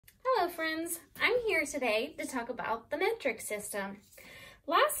friends, I'm here today to talk about the metric system.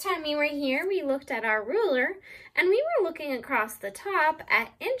 Last time we were here, we looked at our ruler and we were looking across the top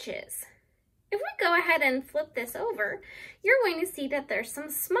at inches. If we go ahead and flip this over, you're going to see that there's some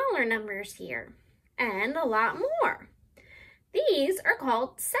smaller numbers here and a lot more. These are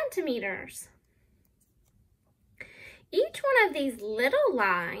called centimeters. Each one of these little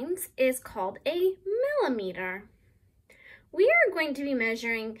lines is called a millimeter. We are going to be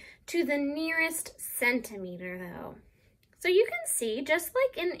measuring to the nearest centimeter though. So you can see, just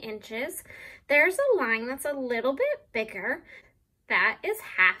like in inches, there's a line that's a little bit bigger. That is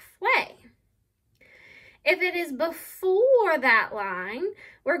halfway. If it is before that line,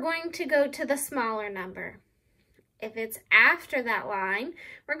 we're going to go to the smaller number. If it's after that line,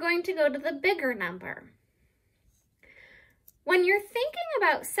 we're going to go to the bigger number. When you're thinking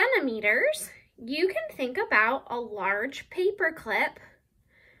about centimeters, you can think about a large paper clip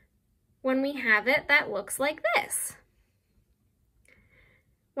when we have it that looks like this.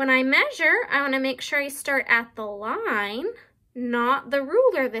 When I measure, I want to make sure I start at the line, not the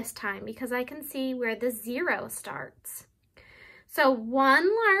ruler this time, because I can see where the 0 starts. So one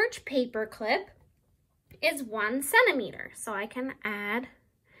large paper clip is 1 centimeter. So I can add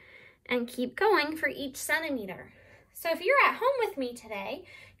and keep going for each centimeter. So if you're at home with me today,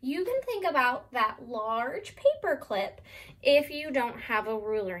 you can think about that large paper clip if you don't have a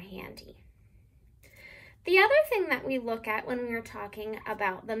ruler handy. The other thing that we look at when we're talking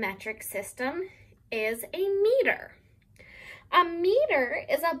about the metric system is a meter. A meter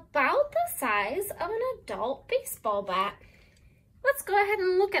is about the size of an adult baseball bat. Let's go ahead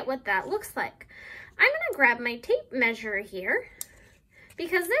and look at what that looks like. I'm going to grab my tape measure here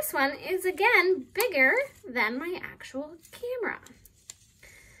because this one is again bigger than my actual camera.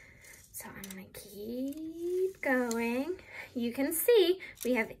 So I'm going to keep going. You can see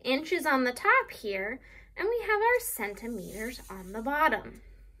we have inches on the top here and we have our centimeters on the bottom.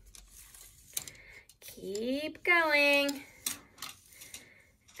 Keep going.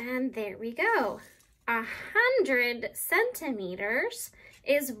 And there we go. 100 centimeters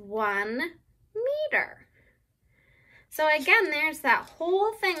is 1 meter. So again, there's that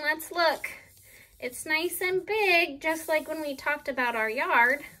whole thing. Let's look. It's nice and big, just like when we talked about our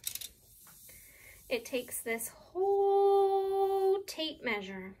yard. It takes this whole tape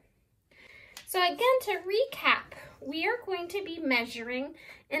measure. So again, to recap, we are going to be measuring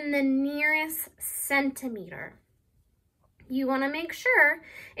in the nearest centimeter. You want to make sure,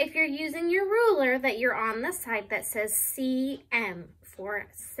 if you're using your ruler, that you're on the side that says cm for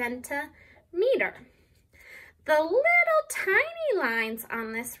centimeter. The little tiny lines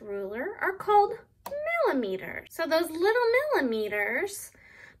on this ruler are called millimeters. So those little millimeters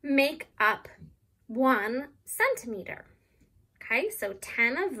make up 1 centimeter. Okay, so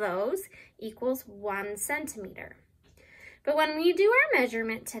 10 of those equals 1 centimeter. But when we do our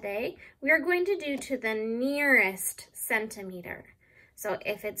measurement today, we are going to do to the nearest centimeter. So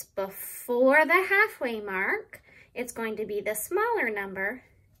if it's before the halfway mark, it's going to be the smaller number.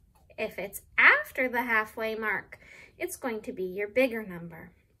 If it's after the halfway mark, it's going to be your bigger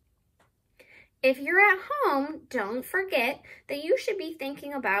number. If you're at home, don't forget that you should be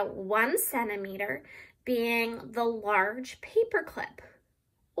thinking about 1 centimeter being the large paper clip.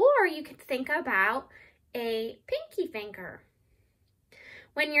 Or you could think about a pinky finger.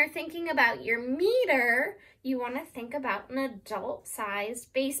 When you're thinking about your meter, you want to think about an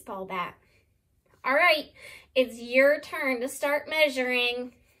adult-sized baseball bat. All right, it's your turn to start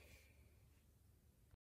measuring.